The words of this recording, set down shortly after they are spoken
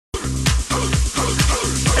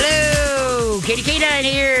Kitty K9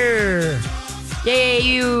 here. Yay,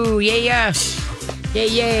 you. Yay, us. Yay,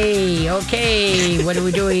 yay. Okay, what are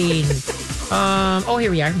we doing?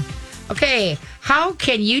 Here we are. Okay, how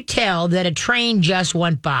can you tell that a train just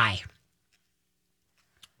went by?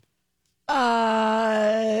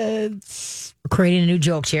 Creating new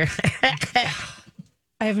jokes here.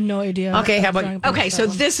 I have no idea. Okay, how about... Okay, so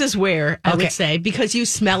this is where I would say, because you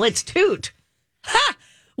smell its toot. Ha!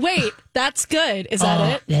 Wait, that's good. Is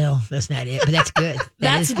that it? No, that's not it, but that's good.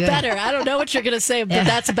 That's good. Better. I don't know what you're going to say, but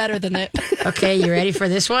that's better than it. Okay, you ready for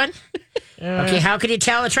this one? Okay, how can you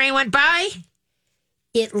tell a train went by?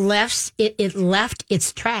 It left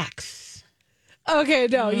its tracks. Okay,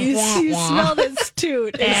 no, you smell this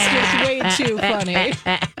toot. It's just way too funny.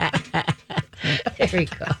 There we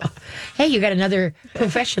go. Hey, you got another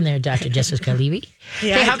profession there, Dr. Jessica Levy.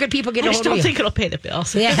 Yeah, hey, how can people get a hold of you? I just don't think it'll pay the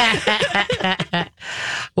bills.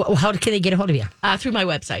 Well, how can they get a hold of you? Through my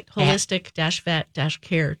website,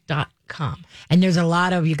 holistic-vet-care.com. And there's a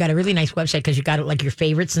lot of, you got a really nice website because you got it like your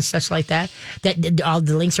favorites and such like that. That all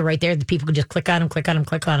the links are right there. The people can just click on them.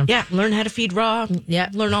 Yeah, learn how to feed raw. Yeah.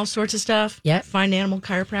 Learn all sorts of stuff. Yeah. Find animal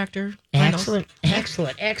chiropractor. Excellent.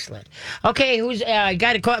 Okay, who's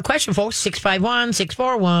got a question, folks?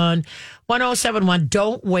 651-641-1071.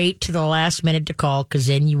 Don't wait to the last minute to call because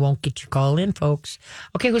then you won't get your call in, folks.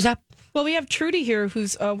 Okay, who's up? Well, we have Trudy here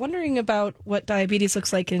who's wondering about what diabetes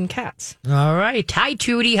looks like in cats. All right. Hi,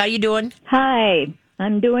 Trudy. How you doing? Hi.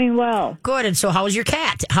 I'm doing well. Good. And so how's your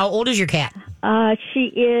cat? How old is your cat? She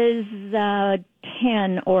is 10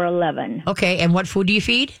 or 11. Okay. And what food do you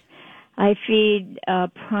feed? I feed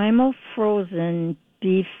primal frozen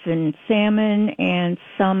beef and salmon and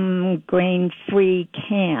some grain-free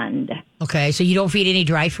canned. Okay. So you don't feed any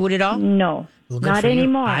dry food at all? No. Well, not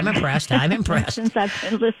anymore. I'm impressed. Since I've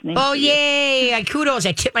been listening. Oh, yay. Kudos.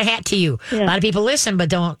 I tip my hat to you. Yeah. A lot of people listen, but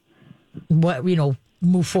don't,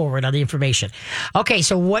 move forward on the information. Okay.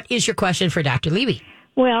 So what is your question for Dr. Levy?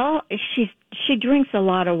 Well, she drinks a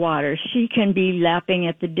lot of water. She can be lapping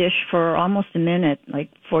at the dish for almost a minute, like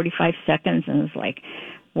 45 seconds, and it's like,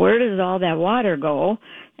 where does all that water go?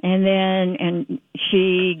 And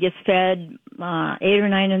she gets fed 8 or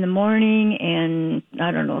 9 in the morning and, 6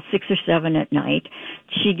 or 7 at night.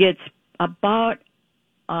 She gets about,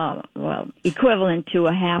 equivalent to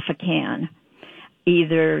a half a can,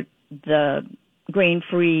 either the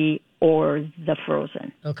grain-free or the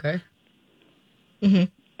frozen. Okay. Mm-hmm.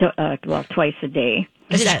 Twice a day.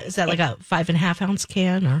 Is that like a 5.5 ounce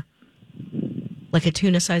can or like a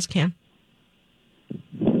tuna size can?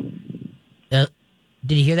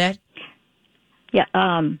 Did you hear that? Yeah.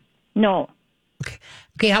 No. Okay.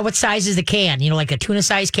 What size is the can? Like a tuna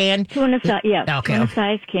size can? Tuna size. Yeah. Okay. Tuna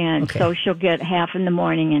size can. Okay. So she'll get half in the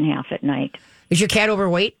morning and half at night. Is your cat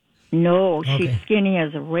overweight? No, she's skinny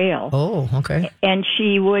as a rail. Oh, okay. And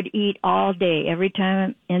she would eat all day. Every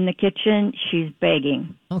time in the kitchen, she's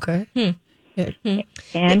begging. Okay. And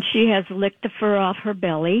she has licked the fur off her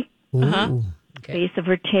belly. Ooh. Okay. Base of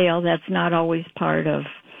her tail. That's not always part of,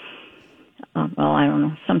 I don't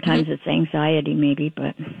know. Sometimes it's anxiety maybe,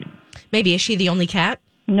 but... Maybe. Is she the only cat?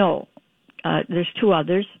 No. There's 2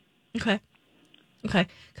 others. Okay.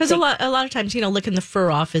 Because a lot of times, licking the fur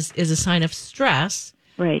off is a sign of stress.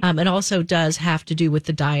 Right. It also does have to do with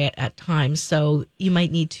the diet at times. So you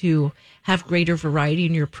might need to have greater variety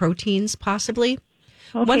in your proteins, possibly.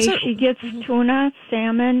 Okay, she gets tuna,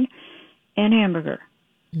 salmon, and hamburger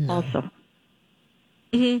also.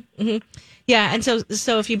 Mm-hmm, mm-hmm. Yeah, and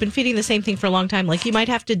so if you've been feeding the same thing for a long time, like you might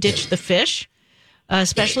have to ditch the fish,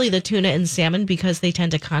 especially the tuna and salmon, because they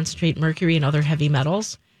tend to concentrate mercury and other heavy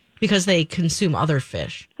metals because they consume other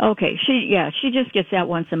fish. Okay, she just gets that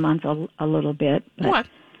once a month a little bit. What?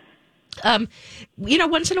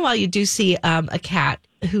 Once in a while you do see a cat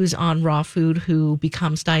who's on raw food who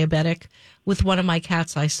becomes diabetic. With one of my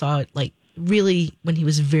cats, I saw it like really when he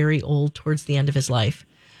was very old towards the end of his life.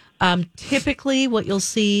 Typically what you'll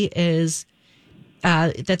see is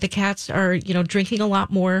that the cats are, drinking a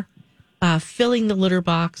lot more, filling the litter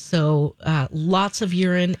box. So lots of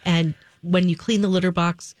urine. And when you clean the litter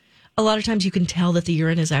box, a lot of times you can tell that the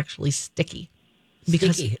urine is actually sticky.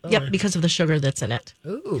 Because of the sugar that's in it.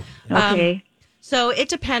 Ooh. Okay. So it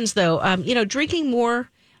depends, though. Drinking more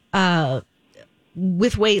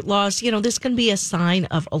with weight loss, this can be a sign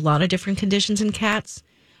of a lot of different conditions in cats.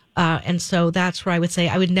 And so that's where I would say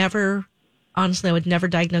I would never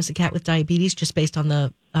diagnose a cat with diabetes just based on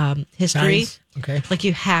the history. Nice. Okay. Like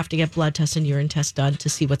you have to get blood tests and urine tests done to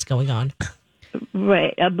see what's going on.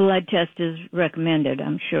 Right. A blood test is recommended,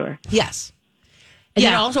 I'm sure. Yes. And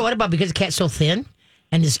then also, what about because the cat's so thin?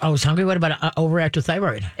 And is always hungry. What about overactive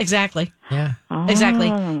thyroid? Exactly. Yeah. Exactly.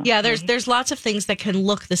 Yeah, there's lots of things that can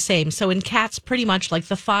look the same. So in cats, pretty much like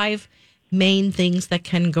the 5 main things that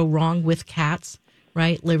can go wrong with cats,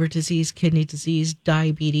 right? Liver disease, kidney disease,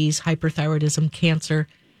 diabetes, hyperthyroidism, cancer,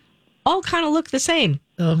 all kind of look the same.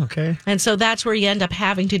 Oh, okay. And so that's where you end up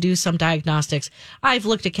having to do some diagnostics. I've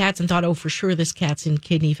looked at cats and thought, oh, for sure this cat's in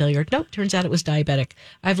kidney failure. Nope, turns out it was diabetic.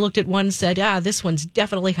 I've looked at one, said, this one's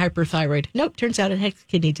definitely hyperthyroid. Nope, turns out it has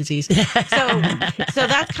kidney disease. So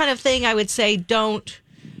that kind of thing, I would say, don't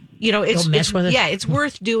mess with it. Yeah, it's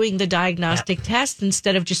worth doing the diagnostic test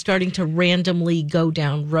instead of just starting to randomly go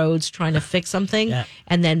down roads trying to fix something.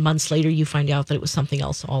 And then months later, you find out that it was something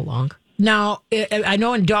else all along. Now, I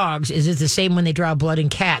know in dogs, is it the same when they draw blood in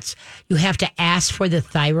cats? You have to ask for the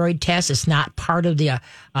thyroid test. It's not part of the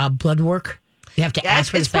blood work. You have to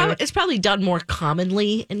ask for the thyroid. It's probably done more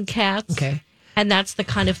commonly in cats. Okay. And that's the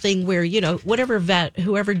kind of thing where, whatever vet,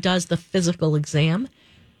 whoever does the physical exam,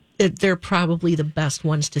 they're probably the best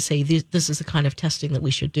ones to say, this is the kind of testing that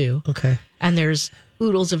we should do. Okay. And there's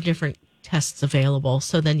oodles of different tests available.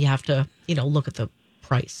 So then you have to, look at the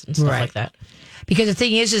price and stuff like that. Because the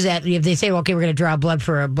thing is that if they say, okay, we're going to draw blood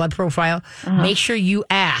for a blood profile, make sure you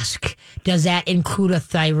ask, does that include a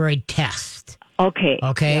thyroid test? Okay.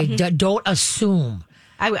 Okay. Don't assume.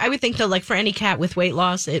 I would think, though, like for any cat with weight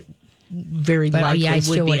loss, it very likely I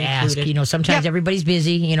still would would be ask. included. Sometimes everybody's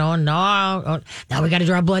busy, now we got to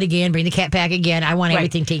draw blood again, bring the cat back again. I want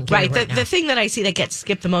everything taken care of right now. The thing that I see that gets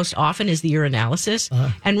skipped the most often is the urinalysis.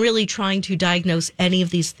 And really trying to diagnose any of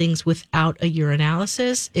these things without a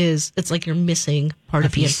urinalysis it's like you're missing part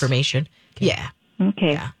of the information. Okay. Yeah.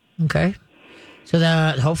 Okay. Yeah. Okay. So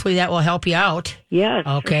hopefully that will help you out. Yes,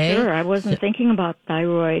 okay. for sure. I wasn't thinking about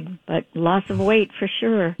thyroid, but loss of weight for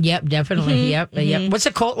sure. Yep, definitely. Yep. What's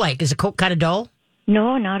the coat like? Is the coat kind of dull?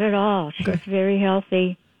 No, not at all. She's very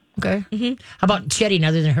healthy. Okay. How about shedding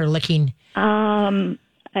other than her licking? There's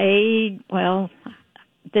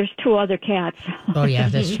 2 other cats. Oh, yeah,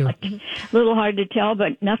 that's true. A little hard to tell,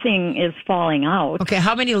 but nothing is falling out. Okay,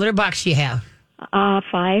 how many litter boxes do you have?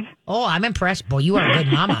 5. Oh, I'm impressed. Boy, you are a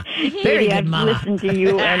good mama. Very good mama. I've listened to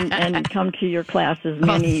you and come to your classes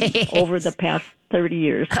over the past 30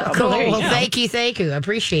 years. Cool. Well, thank you. I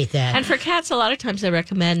appreciate that. And for cats, a lot of times I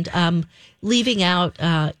recommend leaving out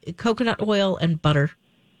coconut oil and butter,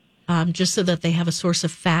 just so that they have a source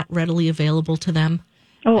of fat readily available to them.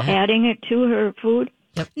 Oh, adding it to her food?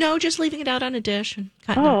 Yep. No, just leaving it out on a dish. And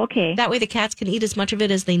okay. That way the cats can eat as much of it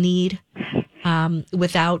as they need.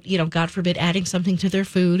 Without, God forbid, adding something to their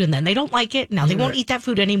food, and then they don't like it. Now they won't eat that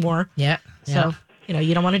food anymore. Yeah. So,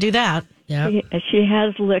 you don't want to do that. Yeah. She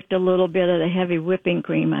has licked a little bit of the heavy whipping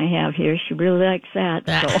cream I have here. She really likes that.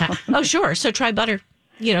 So. Oh, sure. So try butter.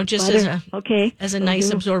 Just butter. as a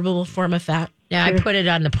nice absorbable form of fat. Yeah, sure. I put it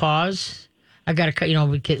on the paws. I got to,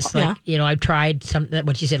 because I've tried some.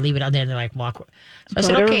 When she said leave it on there, and they're like walk. So I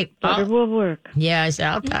said, okay, butter will work. Yeah, I said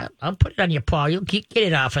I'll put it on your paw. You'll get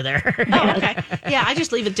it off of there. Oh, okay. Yeah, I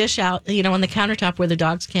just leave a dish out, on the countertop where the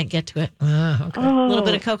dogs can't get to it. Okay. A little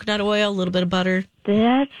bit of coconut oil, a little bit of butter.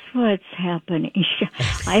 That's what's happening.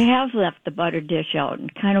 I have left the butter dish out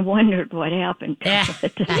and kind of wondered what happened to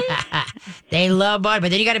it. They love butter,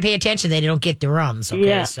 but then you got to pay attention. They don't get the runs. Okay,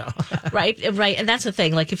 yeah. So right, and that's the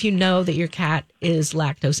thing. Like if you know that your cat is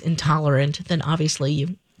lactose intolerant, then obviously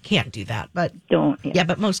you can't do that. But don't. Yeah,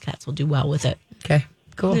 but most cats will do well with it. Okay,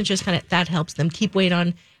 cool. And it just that helps them keep weight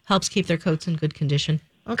on, helps keep their coats in good condition.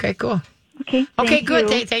 Okay, cool. Okay.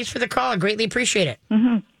 Good. You. Thanks for the call. I greatly appreciate it.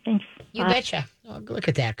 Mm-hmm. Thanks. You betcha. Oh, look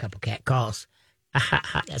at that couple cat calls.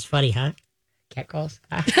 That's funny, huh? Cat calls.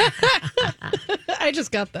 I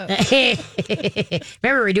just got that.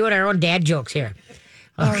 Remember, we're doing our own dad jokes here.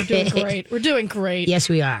 Okay. Oh, we're doing great. We're doing great. Yes,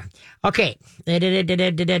 we are. Okay.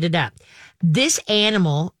 This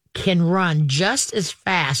animal can run just as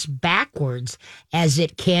fast backwards as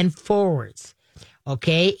it can forwards.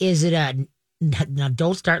 Okay. Is it now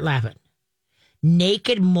don't start laughing.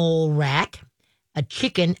 Naked mole rat, a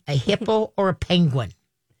chicken, a hippo, or a penguin?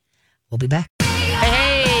 We'll be back.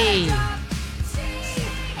 Hey!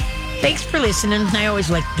 Thanks for listening. I always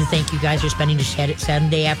like to thank you guys for spending the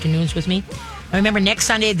Sunday afternoons with me. Now remember, next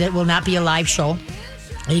Sunday, there will not be a live show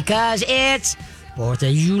because it's 4th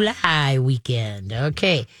of July weekend.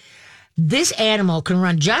 Okay. This animal can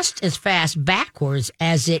run just as fast backwards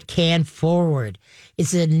as it can forward.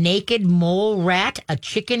 It's a naked mole rat, a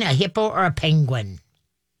chicken, a hippo, or a penguin.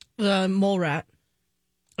 Mole rat.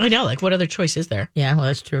 I know. Like, what other choice is there? Yeah, well,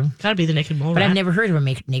 that's true. Got to be the naked mole But rat. I've never heard of a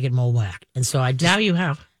naked mole rat, and so I just now you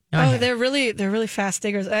have. They're really fast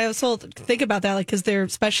diggers. I also think about that, like, because they're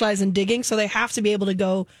specialized in digging, so they have to be able to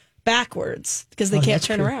go backwards because they Oh, can't that's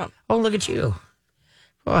turn true. around. Oh, look at you.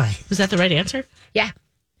 Boy. Was that the right answer? Yeah.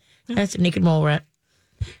 That's a naked mole rat.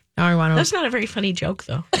 Now I want to. That's not a very funny joke,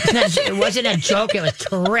 though. It wasn't a joke. It was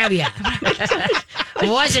trivia. It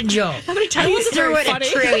was a joke. How many times was it Threw very in a funny?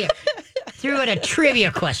 trivia. Threw in a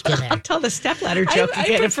trivia question there. I'll tell the stepladder joke I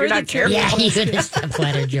again if prefer you're the not careful. Yeah, you did the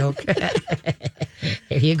stepladder joke.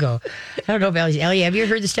 There you go. I don't know if Ellie, have you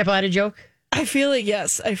heard the stepladder joke? I feel like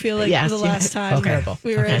yes. I feel like Yes, the you- last time Okay.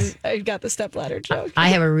 we were Okay. in, I got the stepladder joke. I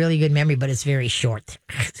have a really good memory, but it's very short.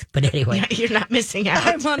 But anyway, Yeah, you're not missing out.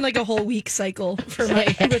 I'm on like a whole week cycle for my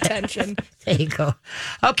retention. there you go.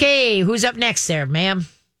 Okay, who's up next there, ma'am?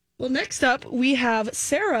 Well, next up we have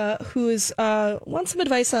Sarah, who's wants some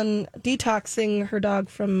advice on detoxing her dog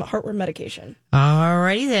from heartworm medication.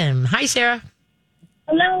 Alrighty then. Hi, Sarah.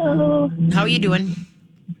 Hello. How are you doing?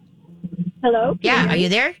 Hello. Yeah, are you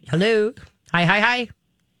there? Hello. Hi.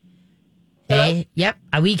 Hey, yep.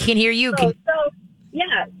 We can hear you.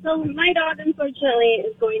 So my dog unfortunately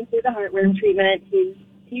is going through the heartworm treatment.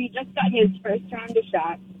 He just got his first round of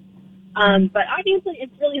shots. But obviously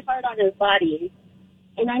it's really hard on his body.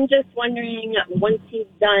 And I'm just wondering, once he's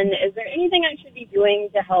done, is there anything I should be doing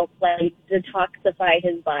to help, like, detoxify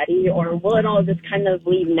his body, or will it all just kind of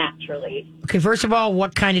leave naturally? Okay, first of all,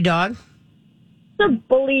 what kind of dog? It's a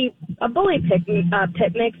bully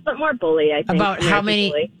pit mix, but more bully, I think. About how American many?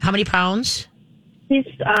 bully. How many pounds? He's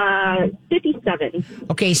 57.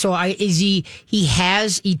 Okay, so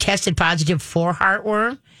he tested positive for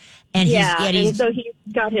heartworm, and and so he's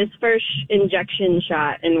got his first injection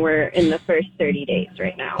shot, and we're in the first 30 days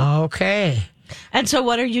right now. okay. And so,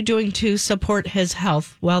 what are you doing to support his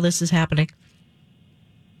health while this is happening?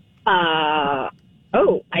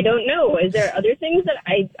 I don't know. Is there other things that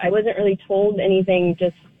I wasn't really told anything,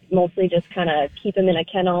 just mostly just kind of keep him in a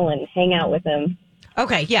kennel and hang out with him?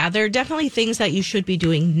 Okay, yeah, there are definitely things that you should be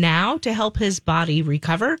doing now to help his body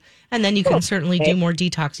recover, and then you can certainly do more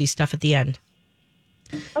detoxy stuff at the end.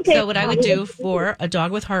 Okay. So what I would do for a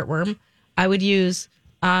dog with heartworm, I would use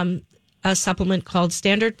a supplement called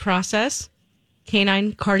Standard Process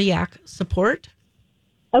Canine Cardiac Support.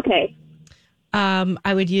 Okay.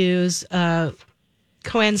 I would use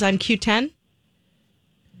coenzyme Q10,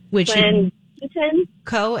 which When Q10?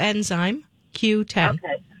 coenzyme Q10,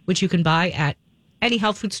 Okay. which you can buy at any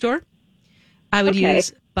health food store. I would Okay.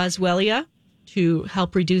 use Boswellia to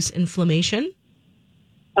help reduce inflammation.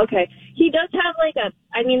 Okay. He does have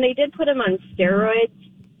they did put him on steroids,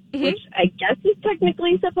 which I guess is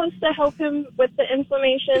technically supposed to help him with the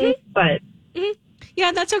inflammation, but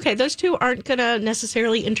Yeah, that's okay. Those two aren't going to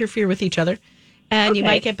necessarily interfere with each other, and you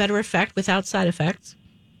Okay. might get better effect without side effects.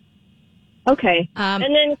 okay. Um,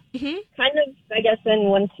 And then kind of, I guess then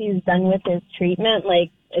once he's done with his treatment,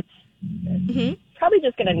 like it's probably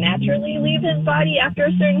just going to naturally leave his body after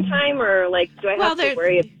a certain time, or like do I have to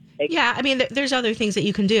worry about Yeah, I mean, there's other things that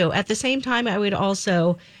you can do. At the same time, I would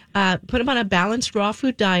also put him on a balanced raw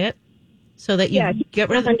food diet so that you get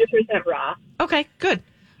rid of 100% raw. Okay, good.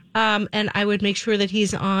 And I would make sure that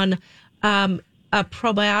he's on a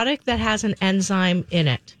probiotic that has an enzyme in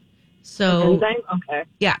it. So, Enzyme? Okay.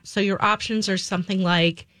 yeah, so your options are something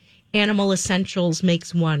like Animal Essentials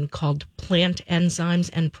makes one called Plant Enzymes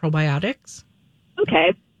and Probiotics.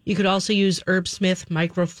 Okay. You could also use Herb Smith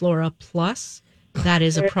Microflora Plus. That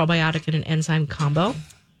is a probiotic and an enzyme combo.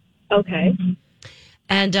 Okay.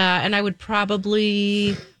 And I would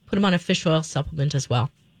probably put him on a fish oil supplement as well.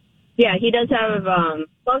 Yeah, he does have,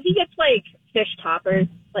 he gets like fish toppers,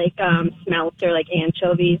 like smelts or like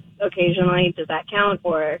anchovies occasionally. Does that count?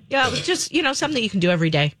 Or Yeah, it's just, something that you can do every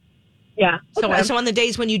day. yeah. Okay. So on the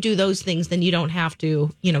days when you do those things, then you don't have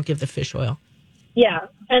to, give the fish oil. Yeah.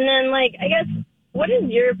 And then I guess, what is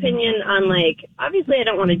your opinion on obviously I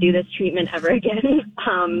don't want to do this treatment ever again.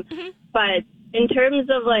 But in terms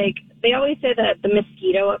of they always say that the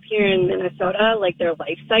mosquito up here in Minnesota, their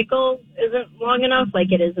life cycle isn't long enough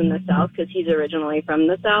like it is in the South, because he's originally from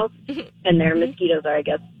the South and their mosquitoes are, I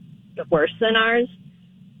guess, worse than ours.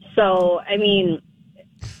 So, I mean,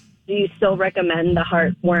 do you still recommend the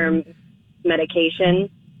heartworm medication,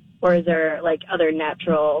 or is there other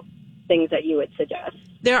natural things that you would suggest?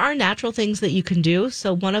 There are natural things that you can do.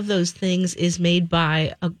 So one of those things is made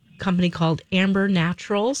by a company called Amber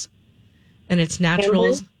Naturals, and it's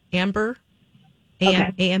Naturals Amber,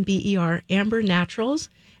 A-M-B-E-R, Amber Naturals,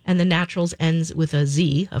 and the Naturals ends with a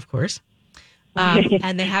Z, of course.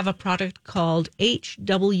 And they have a product called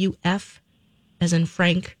HWF, as in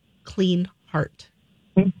Frank Clean Heart.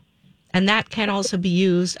 And that can also be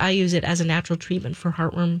used. I use it as a natural treatment for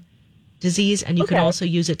heartworm disease, and you can also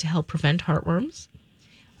use it to help prevent heartworms.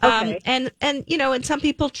 And and some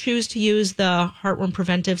people choose to use the heartworm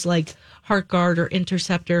preventives like HeartGuard or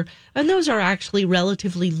Interceptor, and those are actually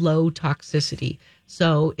relatively low toxicity.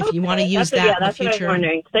 So if you want to use that in the that's future, what I was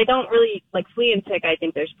wondering. Because I don't really like flea and tick. I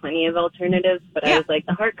think there's plenty of alternatives, but I was like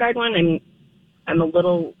the HeartGuard one. I'm a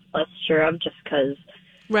little less sure of just because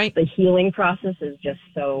the healing process is just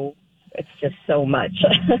so much.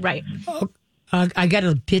 Right. I got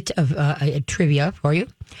a bit of trivia for you.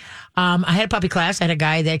 I had a puppy class. I had a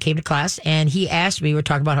guy that came to class, and he asked me, we were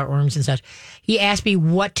talking about heartworms and such. He asked me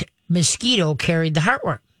what mosquito carried the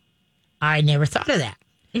heartworm. I never thought of that.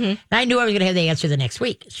 Mm-hmm. And I knew I was going to have the answer the next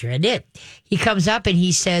week. Sure I did. He comes up and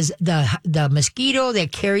he says the mosquito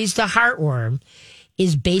that carries the heartworm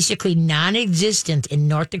is basically non-existent in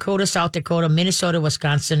North Dakota, South Dakota, Minnesota,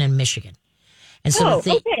 Wisconsin, and Michigan. And so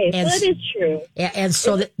okay. So that is true. And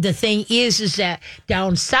so the thing is that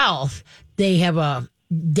down south, they have a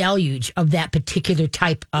deluge of that particular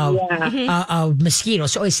type of mosquito.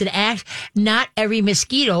 So it's not every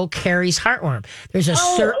mosquito carries heartworm. There's a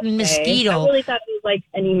certain mosquito. I really thought it was like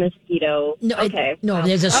any mosquito. No,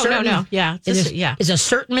 there's a certain. Yeah. There's a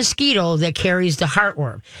certain mosquito that carries the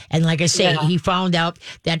heartworm. And like I say, he found out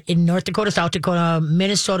that in North Dakota, South Dakota,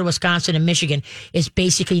 Minnesota, Wisconsin, and Michigan, it's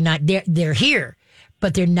basically not, they're here.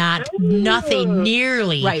 But they're not nothing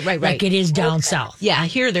nearly like it is down south. Yeah,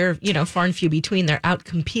 here they're far and few between. They're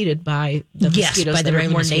outcompeted by the mosquitoes by the that are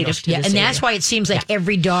more mosquitoes. native to this and area. that's why it seems like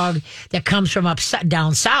every dog that comes from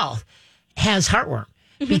down south has heartworm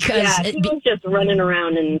because he was just running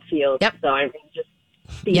around in the field. Yep. So I'm just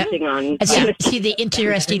feasting on. See, the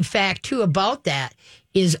interesting fact too about that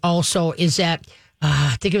is that.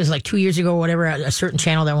 I think it was like 2 years ago or whatever, a certain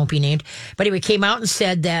channel that won't be named. But anyway, came out and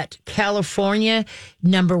said that California,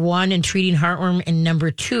 number 1 in treating heartworm, and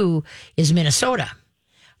number 2 is Minnesota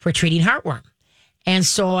for treating heartworm. And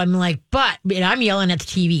so I'm like, and I'm yelling at the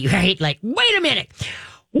TV, right? Like, wait a minute.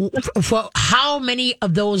 For how many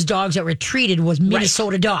of those dogs that were treated was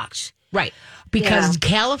Minnesota dogs? Right. Because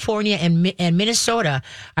California and Minnesota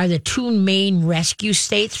are the 2 main rescue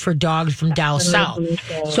states for dogs from down south.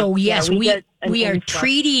 So yes, we are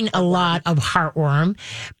treating a lot of heartworm,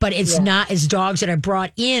 but it's not as dogs that are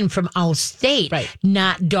brought in from out state,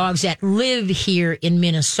 not dogs that live here in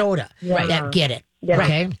Minnesota that get it. Yeah.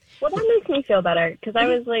 Okay. Well, that makes me feel better because I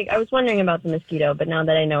was wondering about the mosquito, but now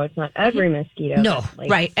that I know it's not every mosquito. No,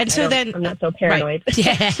 and so then I'm not so paranoid.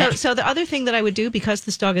 So the other thing that I would do, because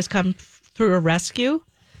this dog has come through a rescue,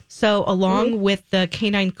 so along with the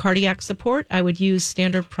canine cardiac support, I would use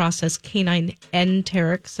standard process canine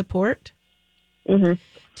enteric support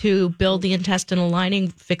to build the intestinal lining,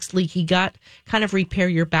 fix leaky gut, kind of repair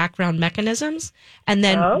your background mechanisms. And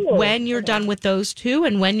then when you're done with those 2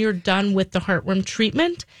 and when you're done with the heartworm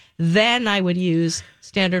treatment, then I would use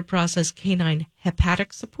standard process canine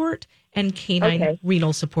hepatic support and canine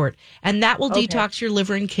renal support. And that will detox your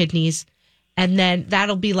liver and kidneys. And then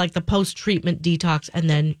that'll be like the post-treatment detox, and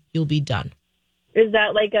then you'll be done. Is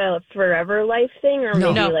that like a forever life thing, or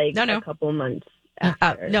maybe a couple of months?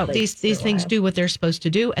 No, these things do what they're supposed to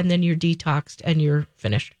do, and then you're detoxed and you're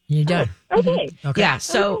finished. You're done. Okay. Yeah.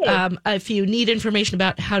 So if you need information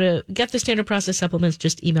about how to get the standard process supplements,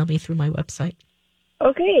 just email me through my website.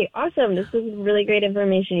 Okay, awesome. This is really great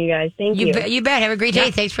information, you guys. Thank you. You bet. Have a great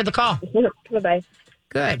day. Thanks for the call. Bye-bye.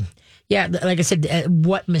 Good. Yeah, like I said,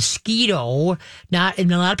 what mosquito,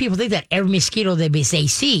 and a lot of people think that every mosquito they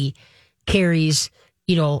see carries,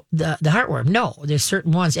 the heartworm. No, there's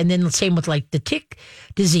certain ones. And then the same with like the tick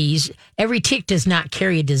disease. Every tick does not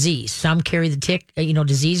carry a disease. Some carry the tick,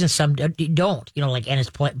 disease, and some don't, like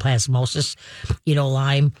anaplasmosis,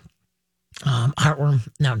 Lyme. Heartworm.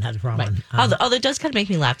 No, not the wrong one. Although it does kind of make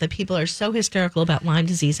me laugh that people are so hysterical about Lyme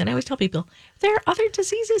disease. And I always tell people, there are other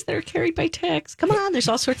diseases that are carried by ticks. Come on, there's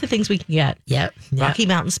all sorts of things we can get. Yep. Rocky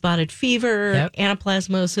Mountain spotted fever,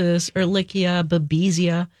 anaplasmosis, Ehrlichia,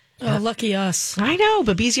 Babesia. Oh, lucky us. I know.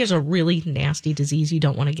 Babesia is a really nasty disease you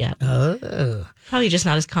don't want to get. Oh. Probably just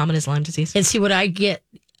not as common as Lyme disease. And see, what I don't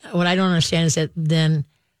understand is that then,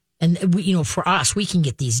 and we, for us, we can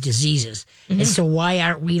get these diseases. And so why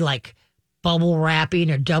aren't we like bubble wrapping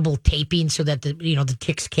or double taping so that the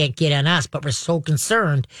ticks can't get on us? But we're so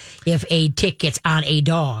concerned if a tick gets on a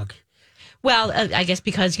dog. Well, I guess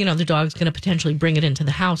because, the dog's going to potentially bring it into the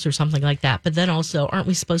house or something like that. But then also, aren't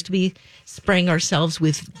we supposed to be spraying ourselves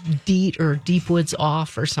with DEET or Deep Woods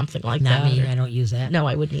Off or something like that? Not me. I don't use that. No,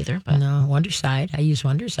 I wouldn't either. But. No, Wondercide. I use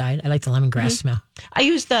Wondercide. I like the lemongrass smell. I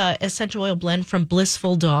use the essential oil blend from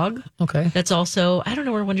Blissful Dog. Okay. That's also, I don't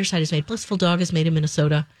know where Wondercide is made. Blissful Dog is made in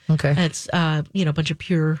Minnesota. Okay. It's, a bunch of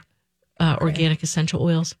pure organic essential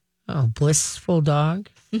oils. Oh,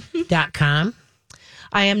 blissfuldog.com.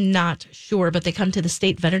 I am not sure, but they come to the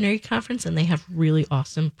state veterinary conference and they have really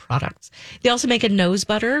awesome products. They also make a nose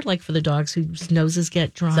butter, like for the dogs whose noses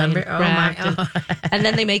get dry and cracked. And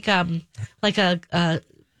then they make like a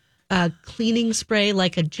cleaning spray,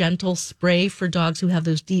 like a gentle spray for dogs who have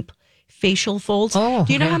those deep facial folds. Oh,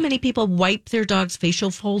 do you know how many people wipe their dog's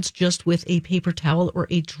facial folds just with a paper towel or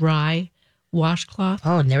a dry washcloth?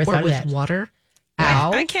 Oh, never thought or of with that. water.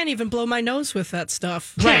 I can't even blow my nose with that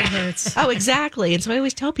stuff. Right. It hurts. Oh, exactly. And so I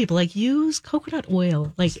always tell people, like, use coconut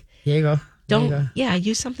oil. Like, There you go.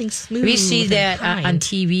 use something smooth. We see and that kind. on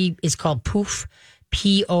TV. It's called Poof,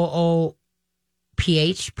 Poooph,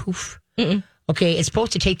 Poof. Mm-mm. Okay, it's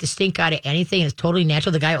supposed to take the stink out of anything. It's totally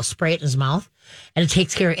natural. The guy will spray it in his mouth, and it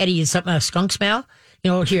takes care of Eddie. Something a skunk smell.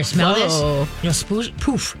 Here, smell Whoa. this.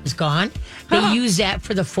 Poof is gone. They use that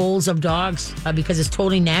for the folds of dogs because it's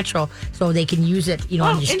totally natural, so they can use it,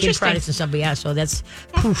 on your skin interesting. products and stuff. But yeah, so that's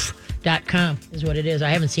poof.com is what it is. I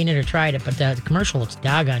haven't seen it or tried it, but the commercial looks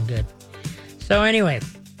doggone good. So anyway,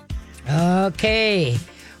 okay.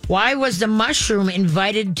 Why was the mushroom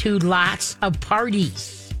invited to lots of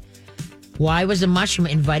parties? Why was the mushroom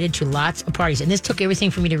invited to lots of parties? And this took everything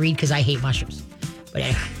for me to read because I hate mushrooms. But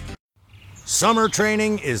anyway. Summer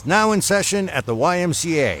training is now in session at the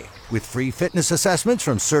YMCA with free fitness assessments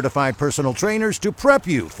from certified personal trainers to prep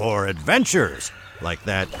you for adventures like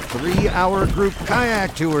that 3-hour group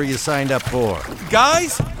kayak tour you signed up for.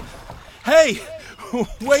 Guys? Hey,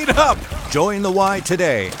 wait up! Join the Y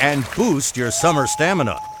today and boost your summer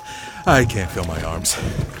stamina. I can't feel my arms.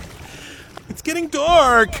 It's getting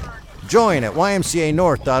dark. Join at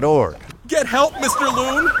ymcanorth.org. Get help, Mr.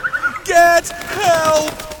 Loon! Get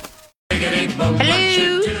help!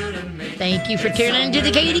 Hello. Thank you for tuning into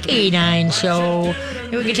the Katie K9 show.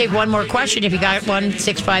 We can take one more question if you got one.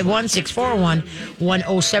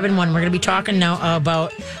 651-641-1071. We're going to be talking now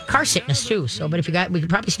about car sickness too. So, but if you got, we could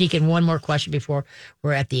probably sneak in one more question before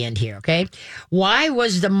we're at the end here. Okay. Why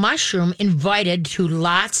was the mushroom invited to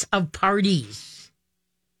lots of parties?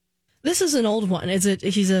 This is an old one.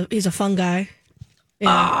 He's a fun guy.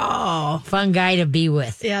 Yeah. Oh, fun guy to be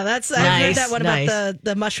with. Yeah, I've heard that one about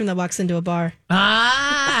the mushroom that walks into a bar.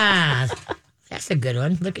 Ah, that's a good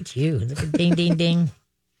one. Look at you. Look at ding, ding, ding.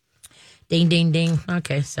 Ding, ding, ding.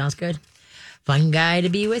 Okay, sounds good. Fun guy to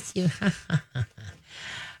be with you.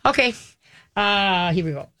 Okay, here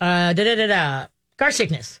we go. Car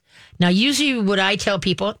sickness. Now, usually what I tell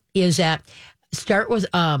people is that start with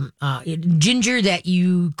ginger that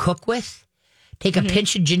you cook with. Take a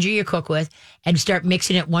pinch of ginger you cook with and start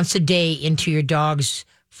mixing it once a day into your dog's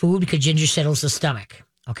food because ginger settles the stomach.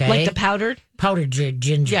 Okay. Like the powdered? Powdered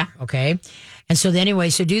ginger. Yeah. Okay. And so anyway,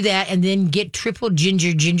 so do that and then get triple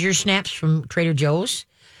ginger snaps from Trader Joe's.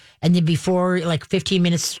 And then before, like 15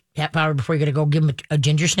 minutes, half hour before you're going to go give them a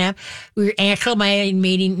ginger snap, we're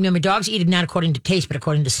acclimating, my dogs eat it not according to taste, but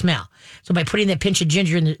according to smell. So by putting that pinch of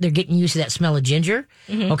ginger in, they're getting used to that smell of ginger.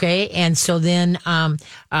 Okay. And so then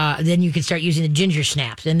you can start using the ginger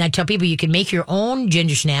snaps. And I tell people you can make your own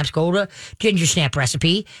ginger snaps. Go to ginger snap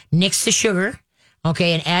recipe, nix the sugar,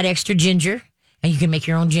 okay, and add extra ginger. And you can make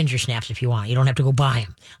your own ginger snaps if you want. You don't have to go buy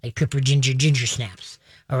them, like Pipper ginger snaps.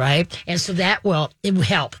 All right. And so it will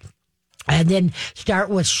help. And then start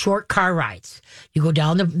with short car rides. You go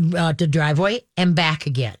down the driveway and back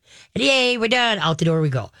again. And yay, we're done. Out the door we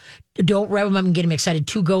go. Don't rev them up and get them excited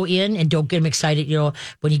to go in, and don't get them excited,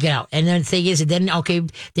 when you get out. And then the thing is, then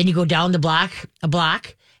you go down a block,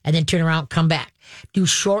 and then turn around, come back. Do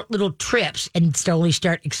short little trips and slowly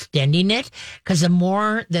start extending it, because the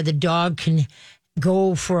more that the dog can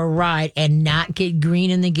go for a ride and not get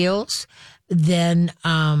green in the gills, then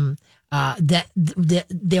that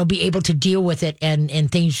they'll be able to deal with it,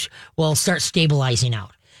 and things will start stabilizing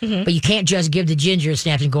out. But you can't just give the ginger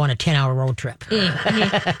snaps and go on a 10-hour road trip.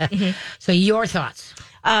 So your thoughts?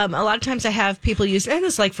 A lot of times I have people use, and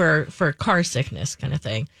it's like for car sickness kind of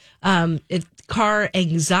thing. Car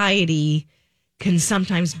anxiety can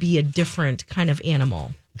sometimes be a different kind of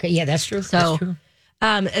animal. Okay, yeah, that's true. So, that's true.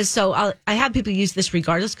 I have people use this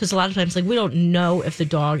regardless, because a lot of times, like, we don't know if the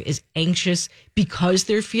dog is anxious because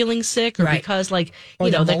they're feeling sick or because, like,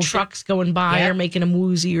 the truck's going by or making them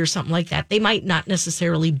woozy or something like that. They might not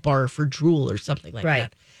necessarily barf or drool or something like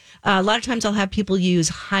that. A lot of times I'll have people use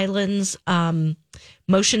Highlands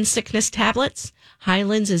motion sickness tablets.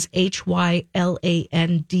 Highlands is HYLAND''S.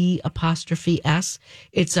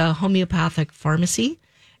 It's a homeopathic pharmacy.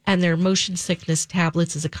 And their motion sickness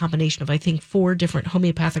tablets is a combination of, I think, 4 different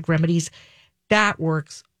homeopathic remedies. That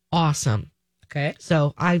works awesome. Okay.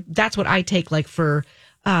 So that's what I take, like, for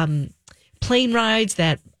plane rides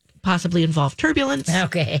that possibly involve turbulence.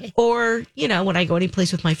 Okay. Or, when I go any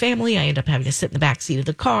place with my family, I end up having to sit in the back seat of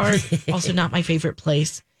the car. Also not my favorite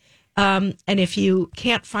place. And if you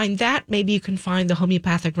can't find that, maybe you can find the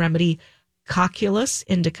homeopathic remedy Cocculus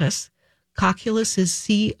indicus. Cocculus is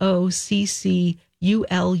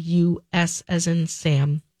Cocculus as in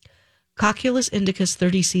Sam. Cocculus indicus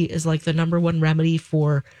 30C is like the number one remedy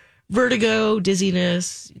for vertigo,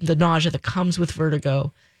 dizziness, the nausea that comes with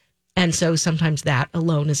vertigo. And so sometimes that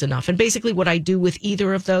alone is enough. And basically what I do with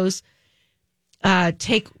either of those,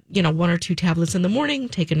 take, 1 or 2 tablets in the morning,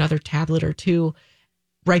 take another tablet or 2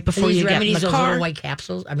 right before you get in the those car. little white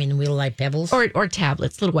capsules? I mean, the little white pebbles? Or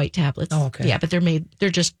tablets, little white tablets. Oh, okay. Yeah, but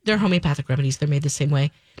they're homeopathic remedies. They're made the same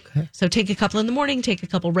way. Okay. So take a couple in the morning, take a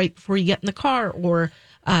couple right before you get in the car, or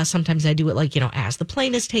sometimes I do it like, as the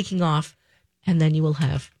plane is taking off, and then you will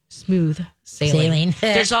have smooth sailing.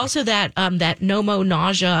 There's also that Nomo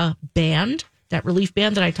nausea band, that relief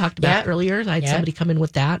band that I talked about earlier. I had somebody come in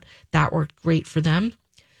with that. That worked great for them.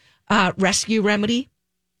 Rescue Remedy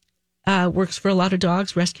works for a lot of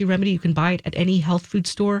dogs. Rescue Remedy, you can buy it at any health food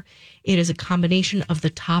store. It is a combination of the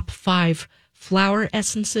top 5 flower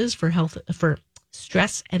essences for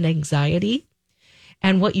stress and anxiety.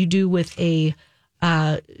 And what you do with a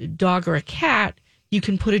dog or a cat, you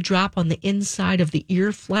can put a drop on the inside of the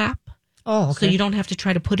ear flap. Oh, okay. So you don't have to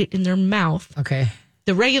try to put it in their mouth. Okay.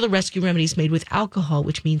 The regular Rescue Remedy is made with alcohol,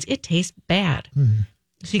 which means it tastes bad. Mm-hmm.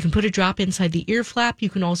 So you can put a drop inside the ear flap. You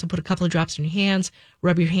can also put a couple of drops in your hands,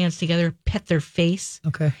 rub your hands together, pet their face.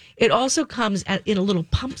 Okay. It also comes in a little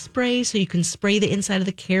pump spray, so you can spray the inside of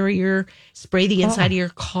the carrier, spray the inside of your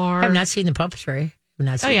car. I've not seen the pump spray. I've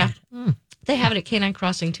not seen that. Mm. They have it at Canine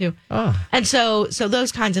Crossing too. Oh. And so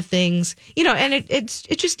those kinds of things, and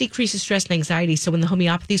it just decreases stress and anxiety. So in the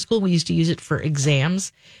homeopathy school, we used to use it for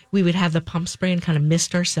exams. We would have the pump spray and kind of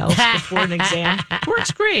mist ourselves before an exam. It works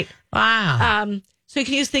great. Wow. So you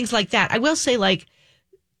can use things like that. I will say,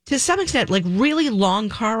 to some extent, really long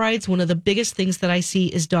car rides, one of the biggest things that I see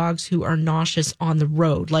is dogs who are nauseous on the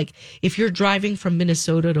road. Like if you're driving from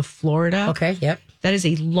Minnesota to Florida. Okay, yep. That is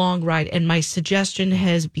a long ride. And my suggestion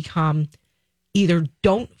has become either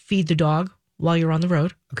don't feed the dog while you're on the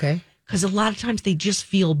road. Okay. Because a lot of times they just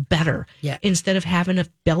feel better. Yeah. Instead of having a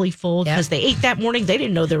belly full because they ate that morning. They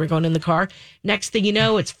didn't know they were going in the car. Next thing you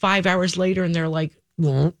know, it's 5 hours later and they're like,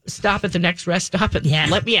 stop at the next rest stop and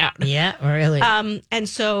let me out. Yeah, really. And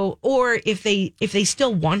so, or if they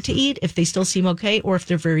still want to eat, if they still seem okay, or if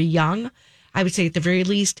they're very young, I would say at the very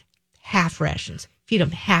least, half rations. Feed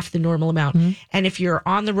them half the normal amount. Mm-hmm. And if you're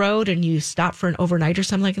on the road and you stop for an overnight or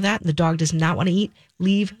something like that, and the dog does not want to eat,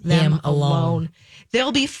 leave them alone.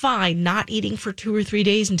 They'll be fine not eating for 2 or 3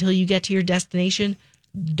 days until you get to your destination.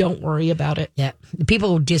 Don't worry about it. Yeah.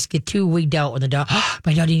 People just get too wigged out when the dog,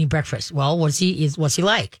 my dog didn't eat breakfast. Well, what's he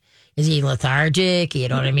like? Is he lethargic? You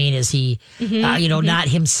know what I mean? Is he, not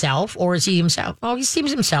himself, or is he himself? Oh, he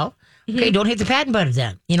seems himself. Okay, don't hit the patent button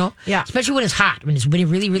then, Yeah. Especially when it's hot. When it's really,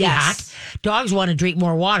 really hot, dogs want to drink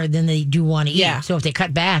more water than they do want to eat. Yeah. So if they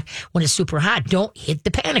cut back when it's super hot, don't hit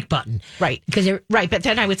the panic button. Right. Because they're right. But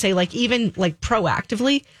then I would say even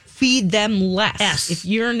proactively feed them less. Yes. If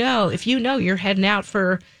you know you're heading out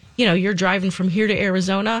for, you're driving from here to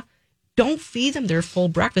Arizona, don't feed them their full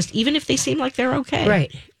breakfast, even if they seem like they're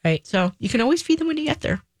okay. Right. So you can always feed them when you get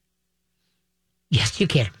there. Yes, you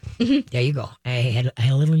can. Mm-hmm. There you go. I had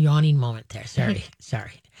a little yawning moment there. Sorry.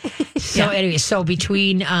 So anyway, so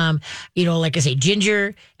between, like I say,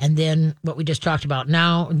 ginger and then what we just talked about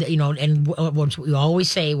now, and what we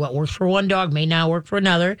always say, what works for one dog may not work for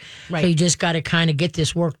another. Right. So you just got to kind of get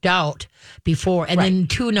this worked out before. And then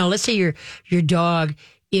two, now let's say your dog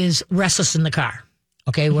is restless in the car.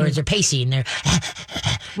 Okay, whereas they're pacing, they're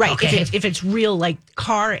right. Okay. If it's real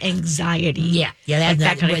car anxiety,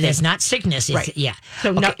 that's not sickness. It's, right. Yeah.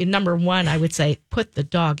 So number one, I would say put the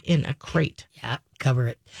dog in a crate. Yeah, cover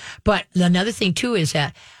it. But another thing too is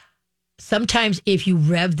that sometimes if you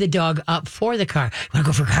rev the dog up for the car, want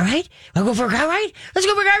to go for a car ride? Want to go for a car ride? Let's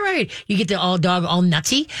go for a car ride. You get the dog all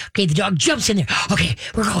nutsy. Okay, the dog jumps in there. Okay,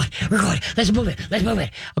 we're going. Let's move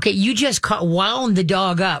it. Okay, you just wound the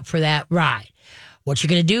dog up for that ride. What you're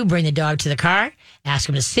going to do, bring the dog to the car, ask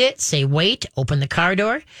him to sit, say wait, open the car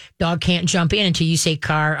door. Dog can't jump in until you say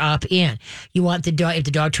car up in. You want the dog, if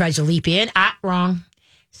the dog tries to leap in, wrong.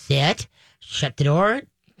 Sit, shut the door,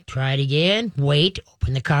 try it again, wait,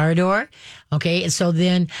 open the car door. Okay, and so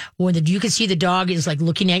then when you can see the dog is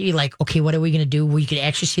looking at you okay, what are we going to do? Well, you can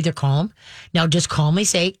actually see they're calm. Now just calmly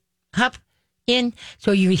say, hop in.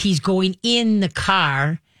 So he's going in the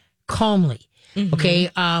car calmly. Okay,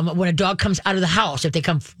 when a dog comes out of the house, if they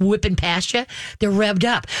come whipping past you, they're revved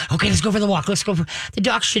up. Okay, let's go for the walk. The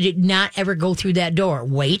dog should not ever go through that door.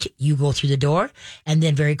 Wait, you go through the door, and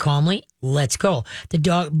then very calmly, let's go.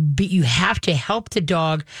 You have to help the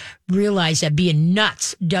dog realize that being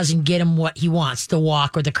nuts doesn't get him what he wants, the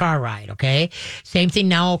walk or the car ride. Okay, same thing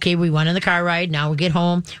now. Okay, we went on the car ride. Now we get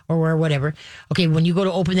home or whatever. Okay, when you go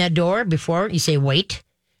to open that door, before you say wait.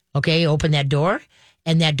 Okay, open that door.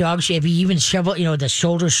 And that dog, if you even shovel, the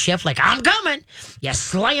shoulders shift like, I'm coming. You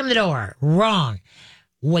slam the door. Wrong.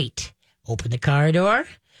 Wait. Open the car door.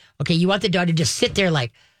 Okay, you want the dog to just sit there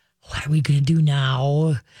like, what are we going to do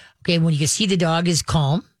now? Okay, when you can see the dog is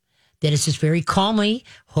calm, then it's just very calmly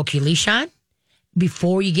hook your leash on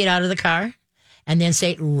before you get out of the car and then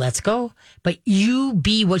say, let's go. But you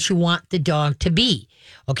be what you want the dog to be.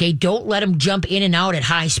 Okay, don't let him jump in and out at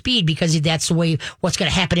high speed because that's the way what's going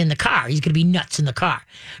to happen in the car. He's going to be nuts in the car.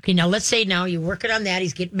 Okay, now let's say now you're working on that.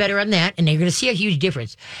 He's getting better on that, and you're going to see a huge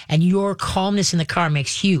difference. And your calmness in the car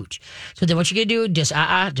makes huge. So then what you're going to do, just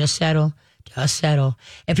settle. Just settle.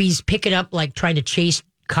 If he's picking up, like trying to chase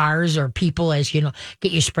cars or people as,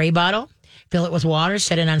 get your spray bottle, fill it with water,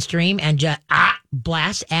 set it on stream, and just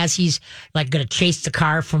blast as he's like going to chase the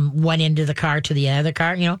car from one end of the car to the other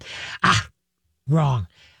car, wrong.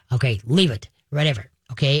 Okay, leave it, whatever.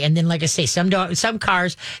 Okay, and then like I say, some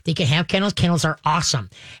cars, they can have kennels. Kennels are awesome,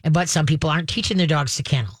 but some people aren't teaching their dogs to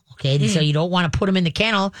kennel. Okay, so you don't want to put them in the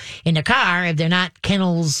kennel in the car if they're not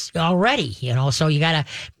kennels already. So you got to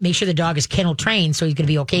make sure the dog is kennel trained, so he's going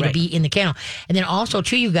to be okay to be in the kennel. And then also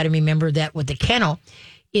too, you got to remember that with the kennel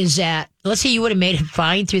is that, let's say you would have made it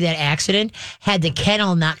fine through that accident had the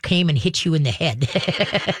kennel not came and hit you in the head.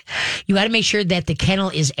 You got to make sure that the kennel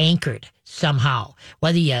is anchored somehow,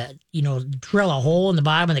 whether you drill a hole in the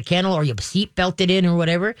bottom of the kennel or you seat belt it in or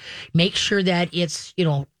whatever. Make sure that it's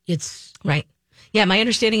right. Yeah, my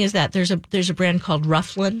understanding is that there's a brand called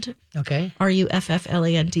Ruffland. Okay,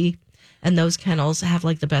 Ruffland, and those kennels have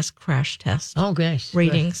like the best crash test. Oh, gosh,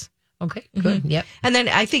 ratings. Good. Okay, good. Yep. And then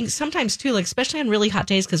I think sometimes too, like especially on really hot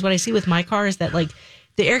days, because what I see with my car is that like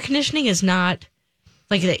the air conditioning is not.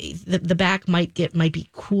 Like the back might be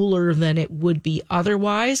cooler than it would be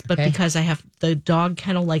otherwise, but because I have the dog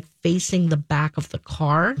kennel like facing the back of the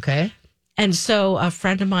car. Okay. And so a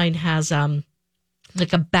friend of mine has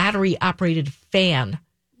like a battery operated fan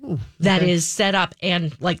that is set up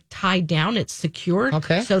and like tied down. It's secured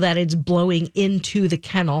so that it's blowing into the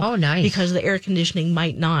kennel. Oh, nice. Because the air conditioning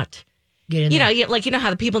might not. Get in there. How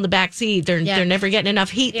the people in the back seat, they're never getting enough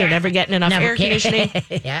heat. They're never getting enough air conditioning.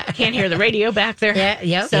 I can't hear the radio back there.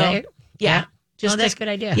 That's a good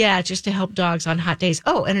idea. Yeah, just to help dogs on hot days.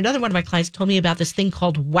 Oh, and another one of my clients told me about this thing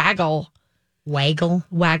called Waggle. Waggle?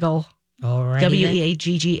 Waggle. All right.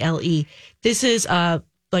 Waggle. This is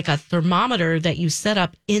like a thermometer that you set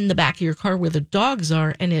up in the back of your car where the dogs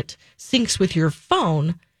are, and it syncs with your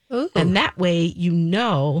phone. Ooh. And that way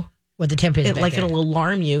what the temperature is. It'll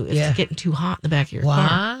alarm you if it's getting too hot in the back of your car.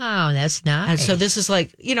 Wow, that's nice. And so this is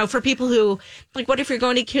like, for people who, like, what if you're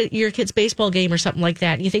going to your kid's baseball game or something like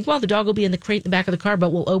that, and you think, well, the dog will be in the crate in the back of the car,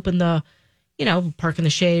 but we'll open the, park in the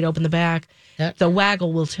shade, open the back. Yep. The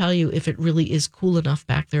Waggle will tell you if it really is cool enough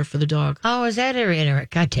back there for the dog. Oh, is that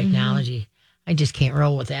God, technology. I just can't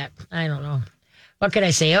roll with that. I don't know. What could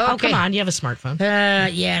I say? Oh, come on. You have a smartphone. Yeah,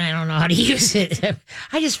 and I don't know how to use it.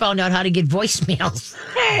 I just found out how to get voicemails.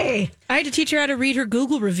 Hey, I had to teach her how to read her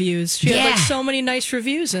Google reviews. She had so many nice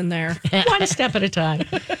reviews in there. One step at a time.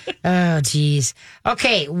 Oh, geez.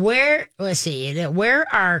 Okay, where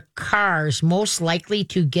are cars most likely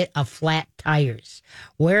to get a flat tires?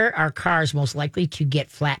 Where are cars most likely to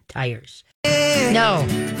get flat tires? No.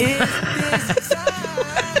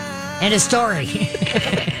 End of story.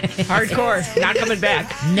 Hardcore. Not coming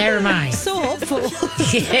back. Never mind. So hopeful.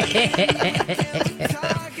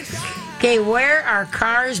 Okay, where are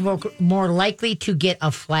cars more likely to get a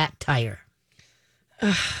flat tire?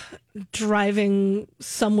 Driving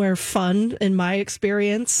somewhere fun, in my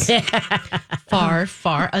experience.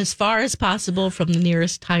 As far as possible from the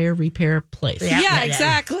nearest tire repair place. Yeah,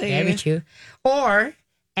 exactly. Very true. Or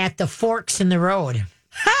at the forks in the road.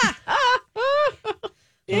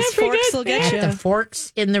 Those forks will get you. At the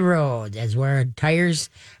forks in the road. That's where tires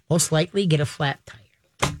most likely get a flat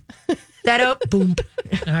tire. That up, boom.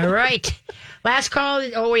 All right. Last call.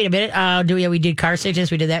 Oh, wait a minute. We did car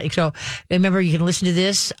sickness. We did that. So remember, you can listen to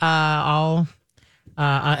this and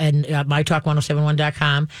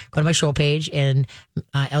mytalk1071.com. Go to my show page, and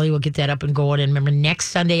Ellie will get that up and going. And remember, next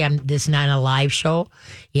Sunday, this is not a live show.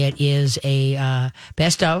 It is a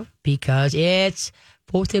best of, because it's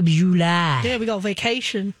 4th of July. Yeah, we got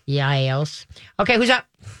vacation. Yeah, else. Okay, who's up?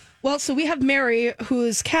 Well, so we have Mary,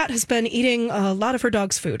 whose cat has been eating a lot of her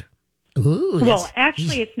dog's food. Ooh. Well,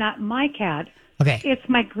 actually, it's not my cat. Okay. It's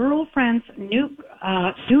my girlfriend's new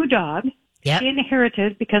dog. Yep. She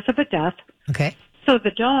inherited because of a death. Okay. So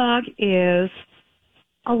the dog is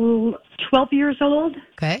 12 years old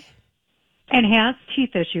Okay. and has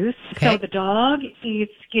teeth issues. Okay. So the dog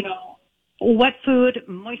eats, wet food,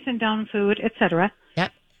 moistened down food, etc.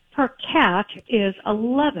 Yep. Her cat is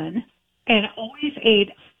 11 and always ate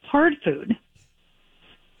hard food.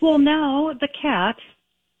 Well, now the cat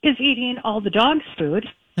is eating all the dog's food.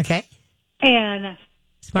 Okay. And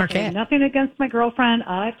Smart cat. nothing against my girlfriend.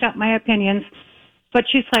 I've got my opinions. But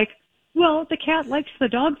she's like, well, the cat likes the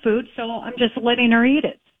dog food, so I'm just letting her eat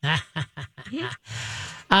it.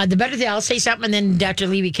 The better thing, I'll say something, and then Dr.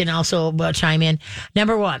 Levy can also chime in.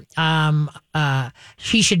 Number one,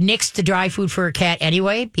 she should nix the dry food for her cat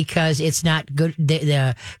anyway because it's not good.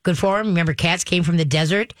 Good for them. Remember, cats came from the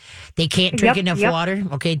desert; they can't drink enough water,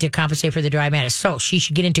 okay, to compensate for the dry matter. So she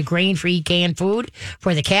should get into grain-free canned food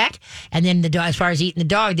for the cat, and then the dog. As far as eating the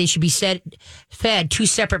dog, they should be fed two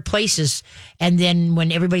separate places, and then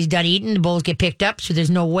when everybody's done eating, the bowls get picked up. So there's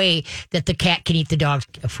no way that the cat can eat the dog's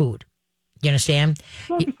food. You understand?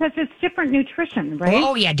 Well, because it's different nutrition, right?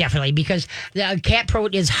 Oh, yeah, definitely. Because the cat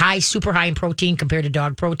protein is super high in protein compared to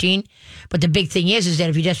dog protein. But the big thing is that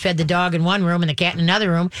if you just fed the dog in one room and the cat in another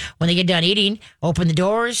room, when they get done eating, open the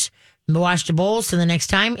doors, wash the bowls till the next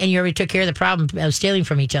time, and you already took care of the problem of stealing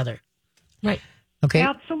from each other. Right. Okay.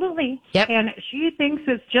 Absolutely. Yep. And she thinks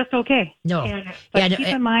it's just okay. No. But keep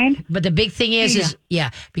in mind. But the big thing is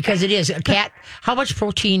because it is a cat. How much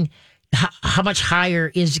protein? How much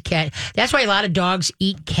higher is the cat? That's why a lot of dogs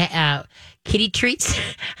eat kitty treats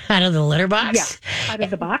out of the litter box. Yeah, out of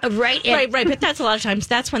the box. Right. Right. But that's a lot of times,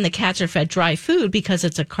 that's when the cats are fed dry food because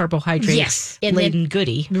it's a carbohydrate laden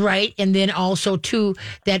goodie. Right. And then also, too,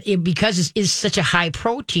 that because it is such a high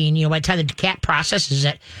protein, by the time the cat processes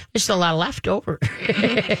it, there's still a lot left over.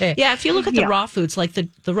 Yeah. If you look at the raw foods, like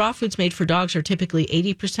the raw foods made for dogs are typically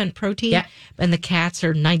 80% protein, and the cats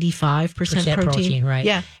are 95% protein. Right.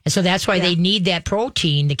 Yeah. And so that's why they need that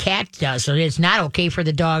protein, the cat does. So it's not okay for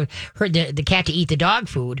the dog, the cat to eat the dog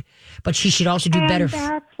food, but she should also do better.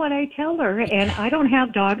 That's what I tell her. And I don't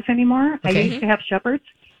have dogs anymore. Okay. I used to have shepherds.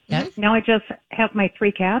 Yeah. Now I just have my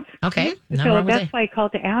 3 cats. Okay. So that's why I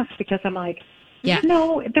called to ask, because I'm like,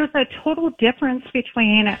 there's a total difference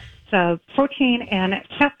between the protein and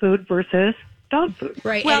cat food versus dog food.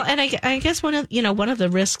 Right. Well, and I guess one of the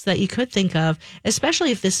risks that you could think of,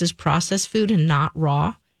 especially if this is processed food and not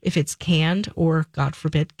raw, if it's canned or, God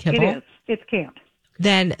forbid, kibble. It is. It's canned.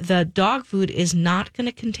 Then the dog food is not going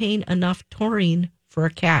to contain enough taurine for a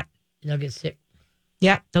cat. They'll get sick.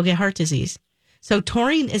 Yeah, they'll get heart disease. So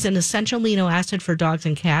taurine is an essential amino acid for dogs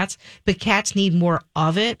and cats, but cats need more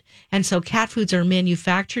of it. And so cat foods are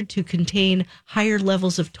manufactured to contain higher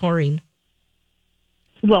levels of taurine.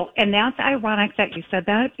 Well, and that's ironic that you said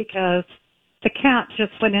that, because the cat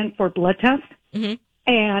just went in for blood test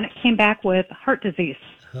and came back with heart disease.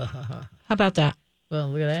 How about that? Well,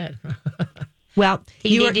 look at that. Well,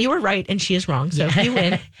 you were right, and she is wrong. So you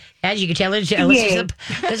win. As you can tell, listen to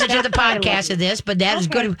the podcast of this, but that is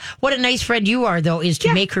good. What a nice friend you are, though, is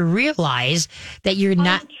to make her realize that you're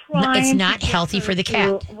not. It's not healthy for the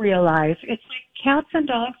cat. Realize it's like cats and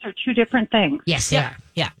dogs are two different things. Yes, they are.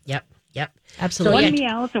 Yeah. Yep. Absolutely. One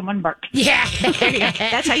meows and one barks. Yeah.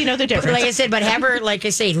 That's how you know the difference. Like I said, but have her, like I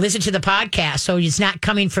say, listen to the podcast, so it's not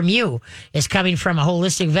coming from you. It's coming from a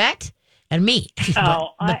holistic vet. And me.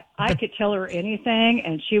 I could tell her anything,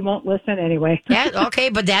 and she won't listen anyway. Yeah, okay,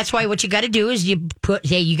 but that's why what you got to do is you got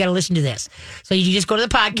to listen to this. So you just go to the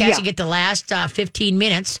podcast and get the last 15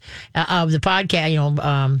 minutes of the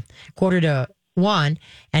podcast, quarter to 1,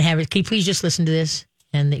 and have it. Can you please just listen to this?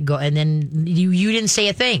 And go, and then you didn't say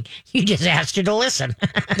a thing. You just asked her to listen.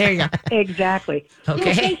 There you go. Exactly. Okay.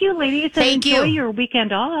 Well, thank you, ladies. Thank Enjoy you. your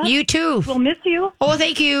weekend off. You too. We'll miss you. Oh,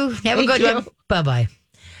 thank you. Have a good one. Bye-bye.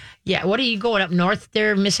 Yeah, what are you going up north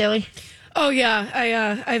there, Miss Ellie? Oh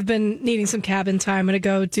yeah, I've been needing some cabin time. I'm gonna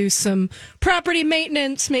go do some property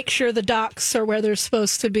maintenance, make sure the docks are where they're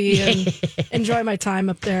supposed to be, and enjoy my time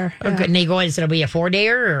up there. Oh, good. And you going? It'll be a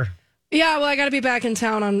 4-dayer, or? Yeah, well, I got to be back in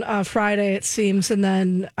town on Friday, it seems, and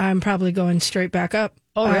then I'm probably going straight back up.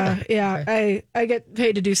 Oh, really? Yeah, okay. I get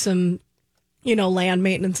paid to do some, land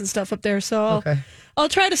maintenance and stuff up there, so I'll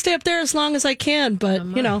try to stay up there as long as I can, but,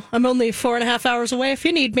 I'm only 4.5 hours away if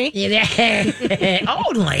you need me.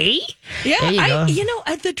 Only? Yeah,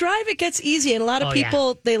 the drive, it gets easy, and a lot of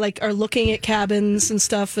people, they, are looking at cabins and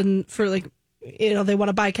stuff, and for, they want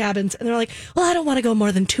to buy cabins, and they're like, well, I don't want to go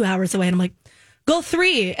more than 2 hours away, and I'm like, go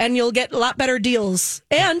 3 and you'll get a lot better deals.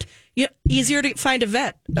 And easier to find a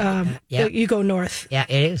vet. You go north. Yeah,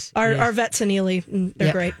 it is. Our vets in Ely,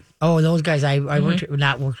 they're great. Oh, those guys, I worked,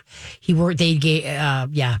 he worked, they gave,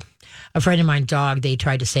 a friend of mine's dog, they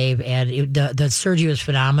tried to save, and the surgery was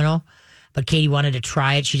phenomenal. But Katie wanted to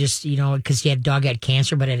try it. She just, because she had dog had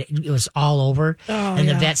cancer, but it was all over. And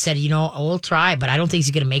the vet said, we'll try, but I don't think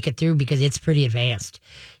he's going to make it through because it's pretty advanced.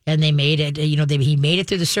 And they made it, he made it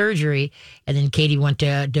through the surgery. And then Katie went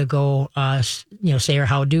to go, say her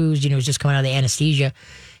how do's, was just coming out of the anesthesia.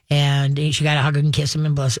 And she got to hug him and kiss him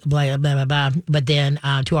and blah, blah, blah, blah, blah. But then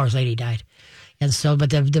 2 hours later, he died. And so, but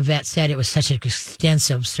the vet said it was such an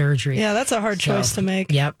extensive surgery. Yeah, that's a hard choice to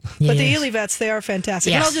make. Yep. But the Ely vets, they are fantastic.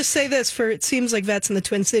 Yes. And I'll just say this, it seems like vets in the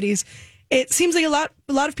Twin Cities, it seems like a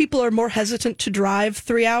lot of people are more hesitant to drive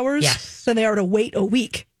 3 hours than they are to wait a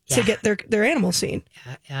week to get their animal seen.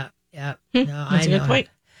 Yeah. No, that's a good point.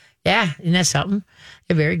 Yeah, and that's something.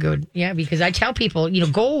 They're very good. Yeah, because I tell people,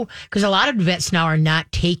 go, because a lot of vets now are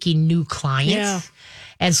not taking new clients. Yeah.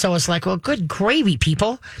 And so it's like, well, good gravy,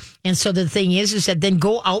 people. And so the thing is that then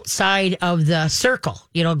go outside of the circle.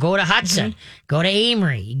 Go to Hudson, go to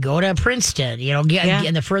Amory, go to Princeton.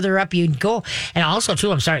 And the further up you go, and also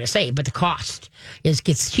too, I'm sorry to say, but the cost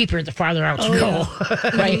gets cheaper the farther out you go.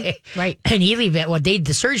 Yeah. right. And Ely vet,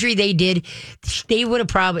 the surgery they did, Katie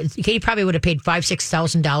probably would have paid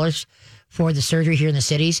 $5,000-$6,000 for the surgery here in the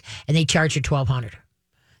cities, and they charged her $1,200.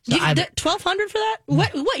 So $1,200 for that?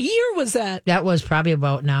 What year was that? That was probably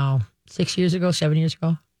about 7 years ago.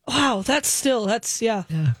 Wow, that's yeah.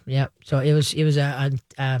 Yeah. So it was So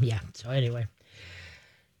anyway.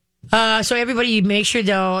 So everybody, make sure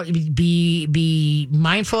though be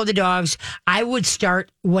mindful of the dogs. I would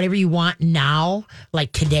start whatever you want now,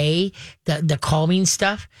 like today, the calming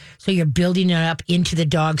stuff. So you're building it up into the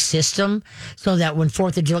dog system, so that when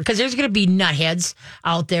 4th of July, because there's going to be nutheads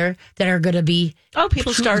out there that are going to be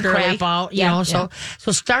people start crap early. out, So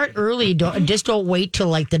start early. Don't wait till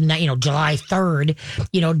like the July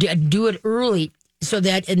 3rd. Do it early so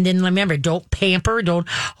that, and then remember, don't pamper. There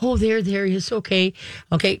he is. Okay.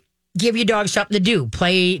 Give your dog something to do.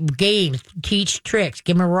 Play games, teach tricks,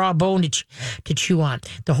 give him a raw bone to chew on.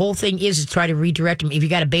 The whole thing is to try to redirect him. If you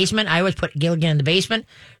got a basement, I always put Gilligan in the basement,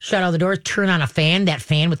 shut all the doors, turn on a fan, that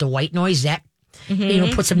fan with the white noise, that,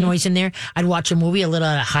 put some noise in there. I'd watch a movie a little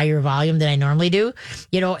at a higher volume than I normally do,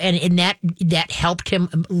 and that helped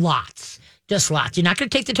him lots. Just lots. You're not going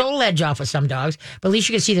to take the total edge off of some dogs, but at least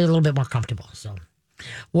you can see they're a little bit more comfortable. So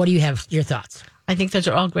what do you have, your thoughts? I think those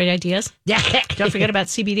are all great ideas. Yeah. Don't forget about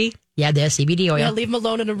CBD. Yeah, the CBD oil. Yeah, leave them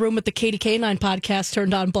alone in a room with the Katie K9 podcast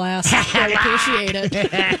turned on blast. I appreciate it.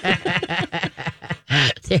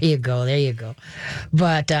 There you go.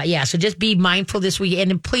 But, so just be mindful this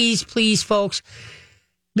weekend. And please, folks,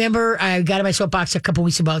 remember, I got in my soapbox a couple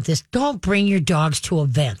weeks about this. Don't bring your dogs to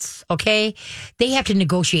events, okay? They have to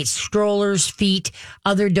negotiate strollers, feet,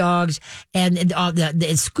 other dogs, and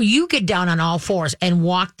you get down on all fours and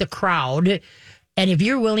walk the crowd. And if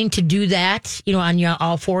you're willing to do that, on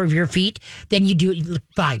all 4 of your feet, then you do it.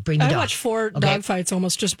 Fine, bring the dog. I watched 4 dog fights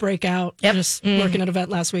almost just break out. Yep. Just working at an event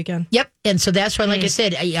last weekend. Yep. And so that's why, like I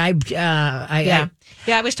said, I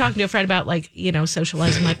was talking to a friend about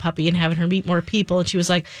socializing my puppy and having her meet more people. And she was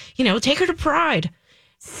like, take her to Pride.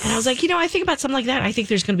 And I was like, I think about something like that. I think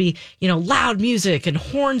there's going to be, loud music and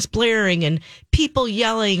horns blaring and people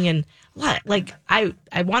yelling. And I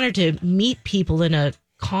want her to meet people in a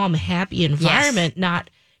calm, happy environment,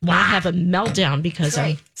 not have a meltdown because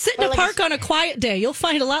sit in a park on a quiet day. You'll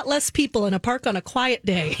find a lot less people in a park on a quiet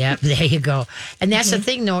day. Yeah, there you go. And that's the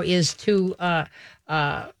thing, though, is to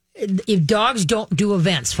if dogs don't do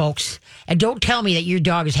events, folks, and don't tell me that your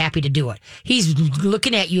dog is happy to do it. He's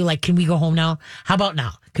looking at you like, can we go home now? How about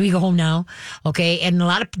now? Can we go home now? Okay. And a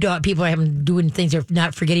lot of people are doing things, they're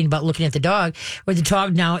not forgetting about looking at the dog, where the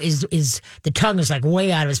dog now is the tongue is like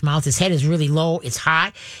way out of his mouth. His head is really low. It's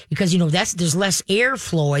hot because, there's less air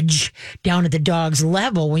flowage down at the dog's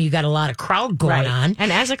level when you got a lot of crowd going on.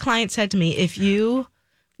 And as a client said to me, if you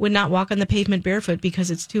would not walk on the pavement barefoot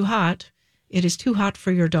because it's too hot, it is too hot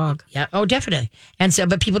for your dog. Yeah. Oh, definitely. And so,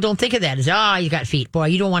 but people don't think of that as, you got feet. Boy,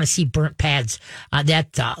 you don't want to see burnt pads.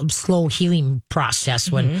 That slow healing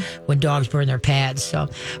process when dogs burn their pads. So,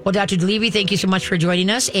 well, Dr. DeLevy, thank you so much for joining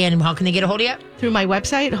us. And how can they get a hold of you? Through my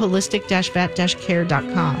website,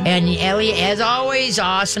 holistic-vet-care.com. And Ellie, as always,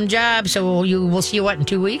 awesome job. So we'll see you, in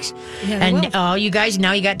 2 weeks? Yeah, and all you guys,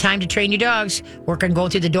 now you got time to train your dogs. Work on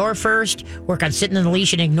going through the door first. Work on sitting on the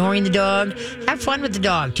leash and ignoring the dog. Have fun with the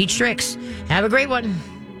dog. Teach tricks. Have a great one.